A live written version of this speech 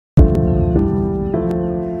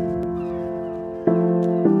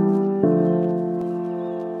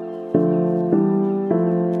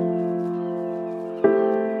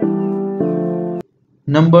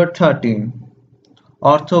Number 13.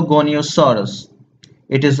 Orthogoniosaurus.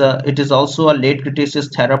 It is also a late Cretaceous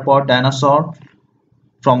theropod dinosaur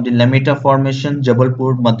from the Lameta Formation,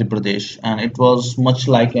 Jubbulpur, Madhya Pradesh, and it was much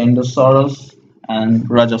like Dinosaurus and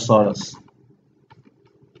Rajasaurus.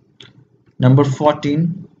 Number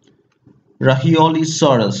 14.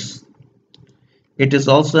 Rahiolisaurus. It is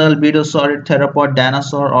also a albidosaurid theropod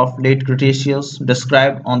dinosaur of late Cretaceous,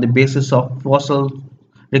 described on the basis of fossils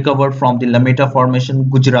recovered from the Lameta Formation,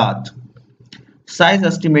 Gujarat. Size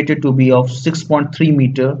estimated to be of 6.3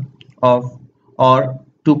 meter of or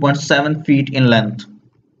 2.7 feet in length.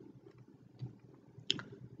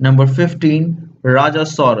 Number 15.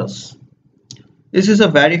 Rajasaurus. This is a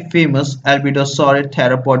very famous albidosaurid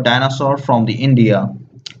theropod dinosaur from the India.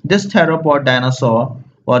 This theropod dinosaur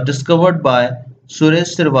was discovered by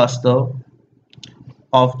Suresh Srivastava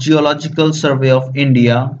of Geological Survey of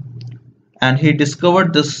India, and he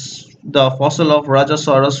discovered the fossil of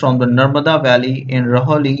Rajasaurus from the Narmada Valley in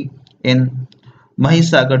Rahioli in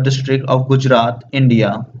Mahisagar district of Gujarat,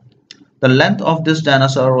 India. The length of this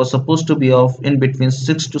dinosaur was supposed to be of in between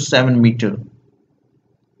 6 to 7 meter.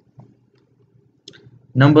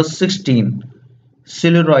 Number 16.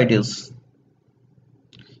 Coeluroides.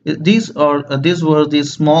 These were the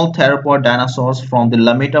small theropod dinosaurs from the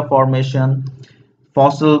Lameta Formation.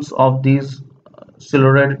 Fossils of these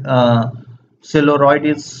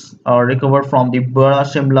Coeluroides are recovered from the Bada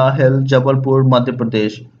Shimla Hill, Jubbulpur, Madhya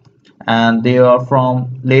Pradesh, and they are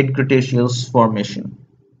from late Cretaceous formation.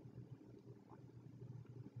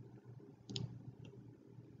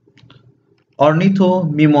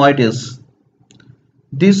 Ornithomimoides.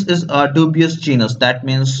 This is a dubious genus. That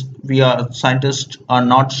means scientists are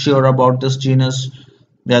not sure about this genus,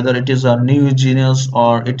 whether it is a new genus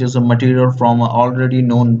or it is a material from an already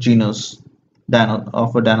known genus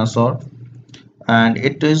of a dinosaur. And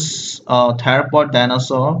it is a theropod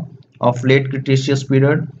dinosaur of late Cretaceous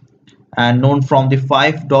period and known from the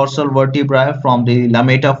 5 dorsal vertebrae from the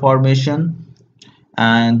Lameta Formation,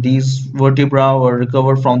 and these vertebrae were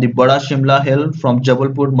recovered from the Bada Shimla Hill from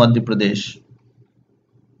Jubbulpur, Madhya Pradesh.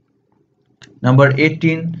 Number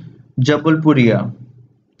 18. Jubbulpuria.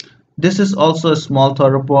 This is also a small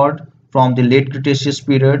theropod from the late Cretaceous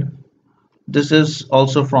period. This is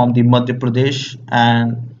also from the Madhya Pradesh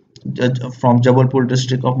and from Jubbulpur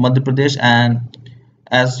district of Madhya Pradesh, and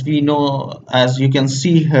as we know, as you can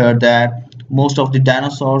see here, that most of the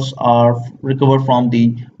dinosaurs are recovered from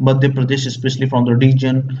the Madhya Pradesh, especially from the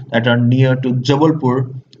region that are near to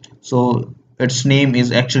Jubbulpur. So its name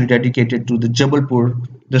is actually dedicated to the Jubbulpur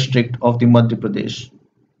district of the Madhya Pradesh.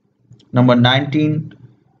 Number 19.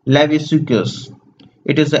 Laevisuchus.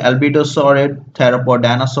 It is the albidosaurid theropod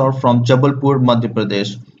dinosaur from Jubbulpur, Madhya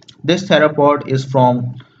Pradesh. This theropod is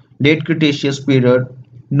from late Cretaceous period,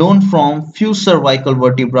 known from few cervical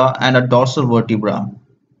vertebra and a dorsal vertebra.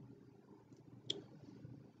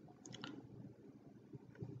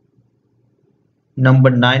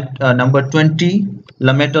 Number 20.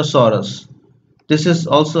 Lametasaurus. This is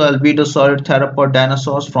also albidosaurid theropod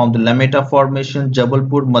dinosaurs from the Lameta Formation,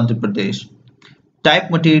 Jubbulpur, Madhya Pradesh.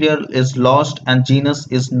 Type material is lost and genus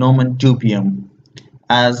is Nomen dubium,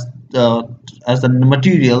 as the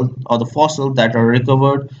material or the fossil that are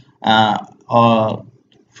recovered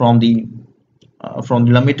from the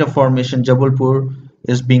Lameta Formation, Jubbulpur,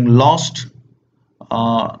 is being lost.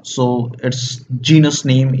 So its genus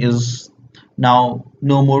name is now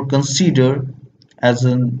no more considered as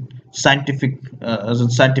a scientific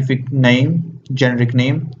name, generic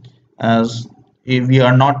name, as we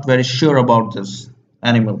are not very sure about this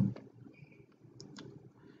animal.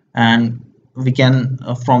 And we can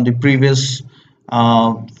from the previous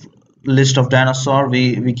list of dinosaur,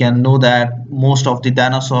 we can know that most of the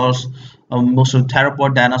dinosaurs, most of the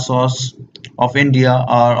theropod dinosaurs of India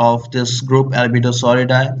are of this group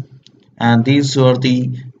Albidosauridae, and these were the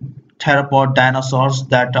theropod dinosaurs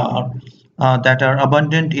that are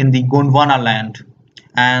abundant in the Gondwana land,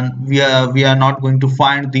 and we are not going to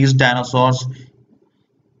find these dinosaurs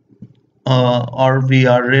or we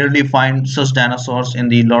are rarely find such dinosaurs in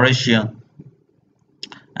the Laurasia,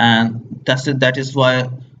 and that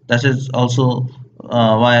is also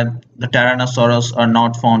why the Tyrannosaurus are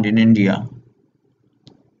not found in India.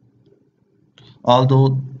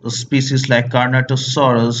 Although the species like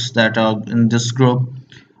Carnotaurus that are in this group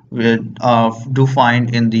we do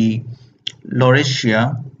find in the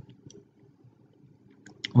Laurasia,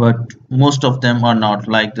 but most of them are not.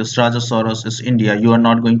 Like this Rajasaurus is India. You are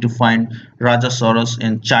not going to find Rajasaurus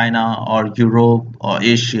in China or Europe or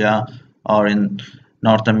Asia or in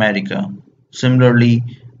North America. Similarly,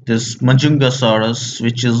 this Majungasaurus,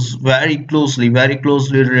 which is very closely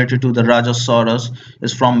related to the Rajasaurus,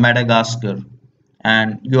 is from Madagascar,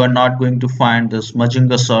 and you are not going to find this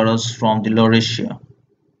Majungasaurus from the Laurasia.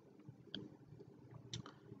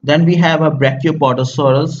 Then we have a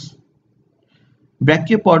Brachiopodosaurus.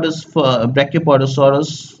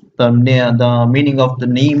 Brachiopodosaurus, the meaning of the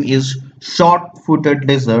name is short-footed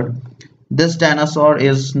lizard. This dinosaur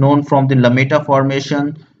is known from the Lameta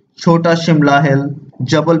Formation, Chota Shimla Hill,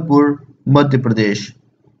 Jubbulpur, Madhya Pradesh.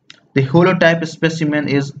 The holotype specimen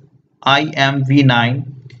is IMV9,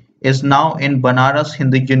 is now in Banaras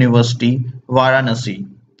Hindu University, Varanasi.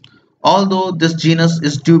 Although this genus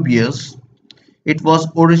is dubious, it was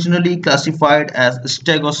originally classified as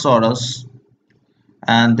Stegosaurus,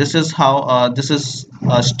 and this is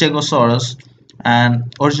Stegosaurus.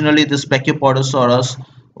 And originally this Brachiopodosaurus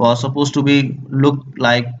was supposed to be look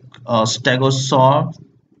like a stegosaur,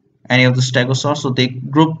 any of the stegosaurs, so they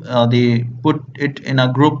put it in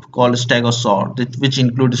a group called stegosaur, which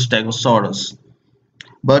includes Stegosaurus.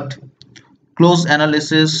 But close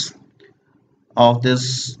analysis of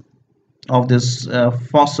this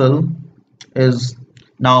fossil is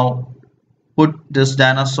now put this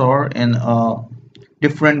dinosaur in a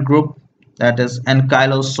different group, that is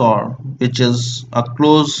Ankylosaur, which is a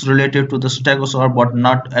close relative to the Stegosaur but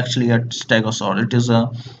not actually a Stegosaur. It is a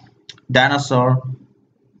dinosaur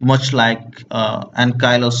much like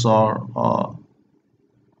Ankylosaur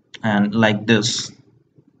and like this.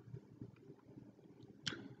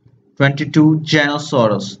 22.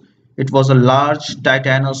 Jainosaurus. It was a large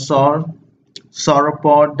titanosaur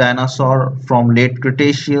sauropod dinosaur from late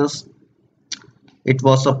Cretaceous. It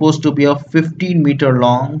was supposed to be of 15-meter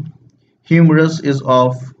long. Humerus is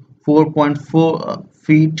of 4.4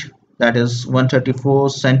 feet, that is 134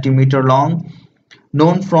 centimeter long.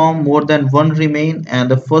 Known from more than one remain, and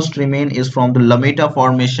the first remain is from the Lameta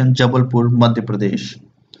Formation, Jubbulpur, Madhya Pradesh.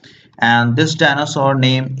 And this dinosaur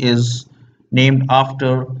name is named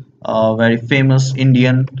after a very famous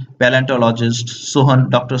Indian paleontologist,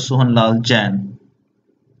 Dr. Sohan Lal Jain.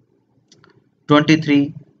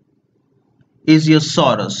 23.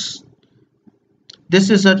 Isisaurus. This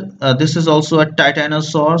is also a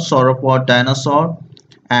titanosaur sauropod dinosaur,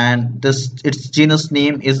 and its genus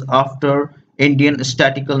name is after Indian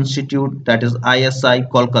Statistical Institute, that is ISI,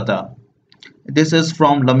 Kolkata. This is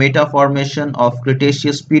from Lameta Formation of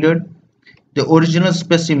Cretaceous period. The original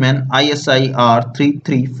specimen ISIR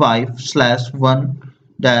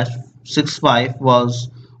 335/1-65 was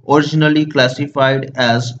originally classified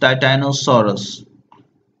as Titanosaurus.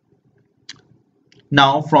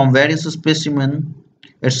 Now from various specimens,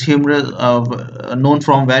 it's humerus known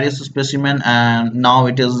from various specimens, and now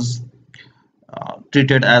it is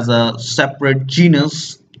treated as a separate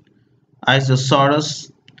genus,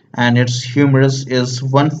 Isisaurus, and its humerus is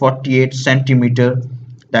 148 centimeter,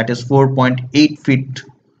 that is 4.8 feet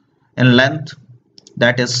in length,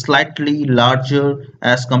 that is slightly larger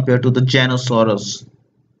as compared to the Jainosaurus.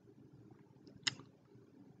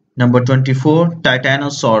 Number 24.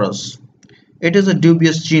 Titanosaurus. It is a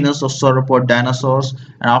dubious genus of sauropod dinosaurs,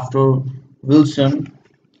 and after Wilson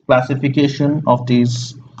classification of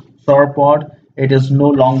these sauropod, it is no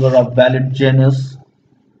longer a valid genus.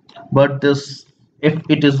 But if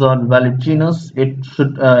it is a valid genus, it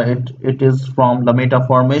is from Lameta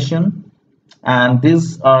Formation, and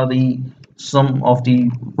these are some of the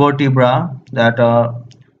vertebra that are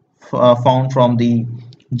found from the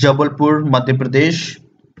Jubbulpur, Madhya Pradesh,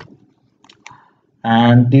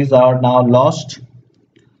 and these are now lost.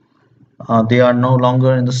 They are no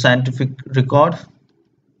longer in the scientific record.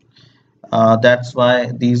 That's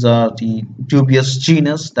why these are the dubious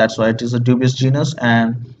genus. That's why it is a dubious genus,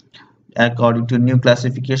 and according to new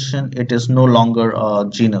classification, it is no longer a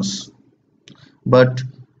genus. But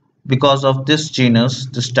because of this genus,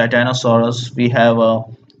 this Titanosaurus, we have a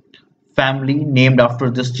family named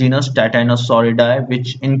after this genus, Titanosauridae,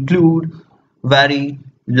 which include very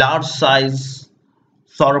large size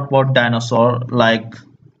sauropod dinosaur. Like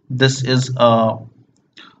this is a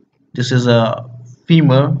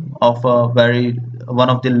femur of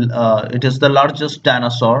it is the largest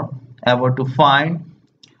dinosaur ever to find,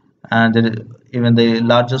 and even the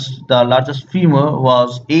largest femur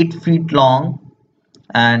was 8 feet long,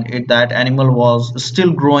 and that animal was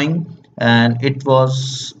still growing, and it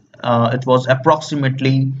was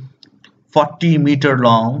approximately 40-meter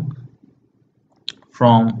long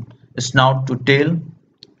from snout to tail.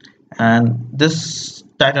 And this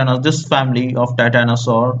family of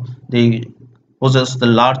titanosaur, they possess the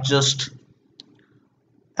largest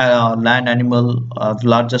land animal, the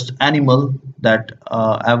largest animal that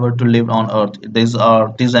ever to live on earth. These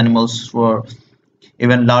animals were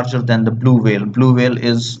even larger than the blue whale. Blue whale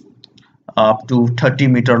is up to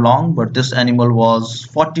 30-meter long, but this animal was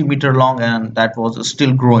 40-meter long, and that was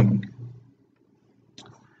still growing.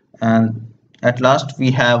 And at last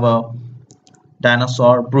we have a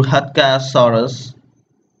dinosaur, Bruhathkayosaurus.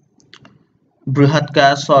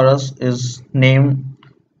 Bruhathkayosaurus is name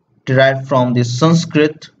derived from the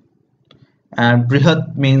Sanskrit, and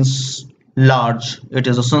Brihat means large. It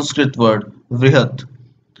is a Sanskrit word, Vrihat,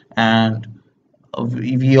 and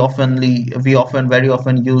we often very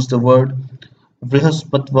often use the word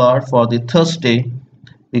Brihaspatvar for the Thursday,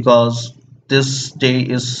 because this day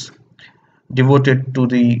is devoted to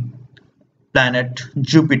the planet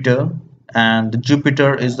Jupiter, and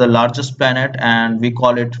Jupiter is the largest planet, and we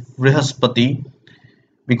call it Brihaspati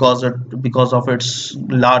because of its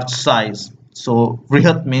large size. So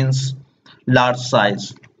Vrihat means large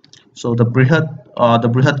size. So the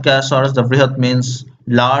Brihathkayosaurus, the Vrihat means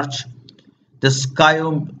large. This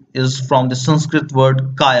Kayo is from the Sanskrit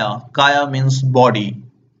word Kaya. Kaya means body,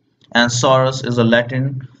 and Saurus is a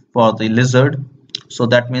Latin for the lizard. So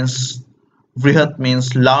that means Vrihat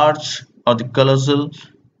means large or the colossal.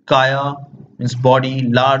 Kaya means body,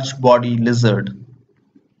 large body lizard,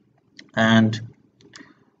 and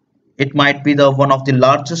it might be the one of the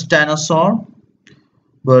largest dinosaur,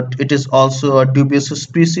 but it is also a dubious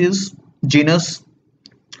species genus,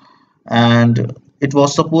 and it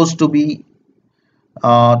was supposed to be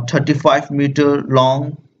 35-meter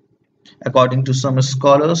long according to some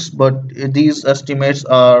scholars, but these estimates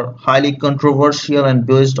are highly controversial and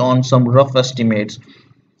based on some rough estimates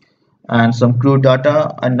and some crude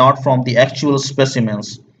data, and not from the actual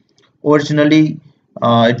specimens. Originally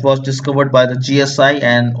it was discovered by the GSI,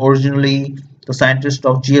 and originally the scientists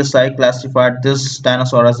of GSI classified this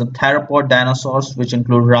dinosaur as a theropod dinosaurs, which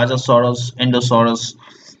include Rajasaurus, Indosaurus,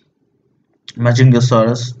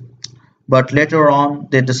 Majungasaurus. But later on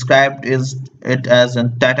they described it as a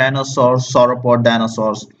Titanosaurs sauropod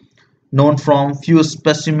dinosaurs, known from few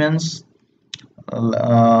specimens,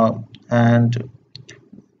 and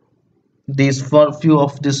these few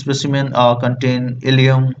of these specimens contain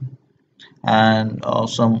ilium and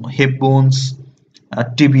some hip bones,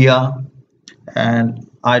 tibia, and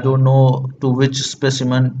I don't know to which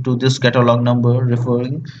specimen to this catalog number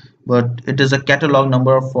referring, but it is a catalog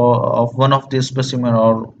number of one of these specimen,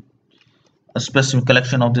 or a specific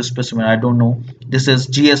collection of this specimen. I don't know. This is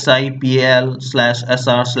GSI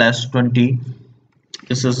PAL/SR/20.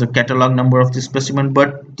 This is the catalog number of this specimen,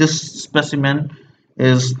 but this specimen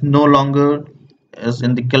is no longer is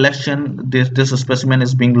in the collection. This specimen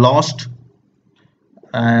is being lost,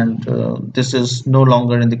 and this is no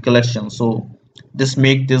longer in the collection. So this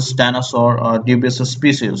make this dinosaur a dubious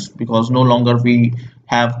species, because no longer we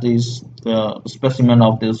have this specimen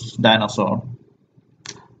of this dinosaur.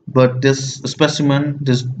 But this specimen,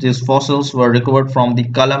 these fossils were recovered from the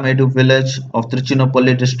Kalamedu village of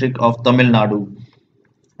Tiruchirappalli district of Tamil Nadu,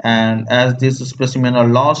 and as these specimens are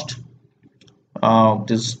lost,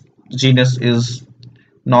 this genus is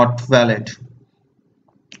not valid.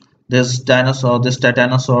 This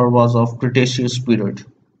Titanosaur was of Cretaceous period,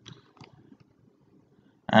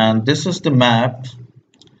 and this is the map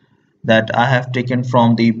that I have taken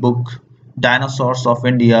from the book Dinosaurs of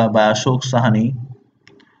India by Ashok Sahani.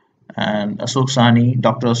 And Dr.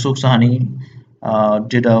 Ashok Sahani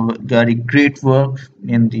did a very great work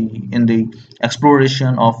in the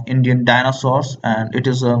exploration of Indian dinosaurs, and it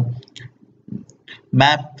is a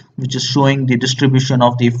map which is showing the distribution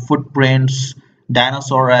of the footprints,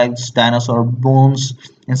 dinosaur eggs, dinosaur bones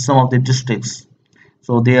in some of the districts.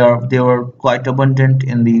 So they were quite abundant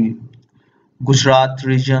in the Gujarat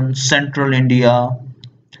region, central India,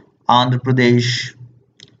 Andhra Pradesh.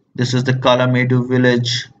 This is the Kalamedu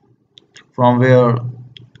village, from where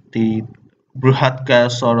the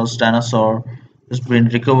Bruhathkayosaurus dinosaur has been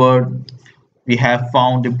recovered. We have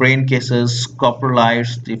found the brain cases,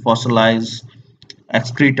 coprolites, the fossilized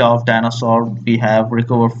excreta of dinosaur. We have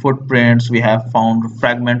recovered footprints. We have found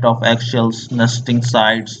fragment of eggshells, nesting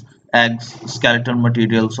sites, eggs, skeletal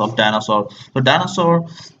materials of dinosaur. So dinosaur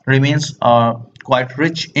remains quite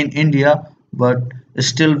rich in India, but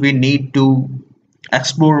still we need to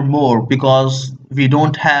explore more, because we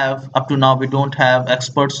don't have, up to now we don't have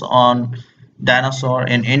experts on dinosaur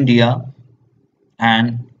in India,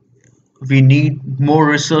 and we need more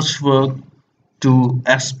research work to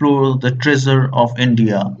explore the treasure of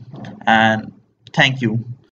India. And thank you.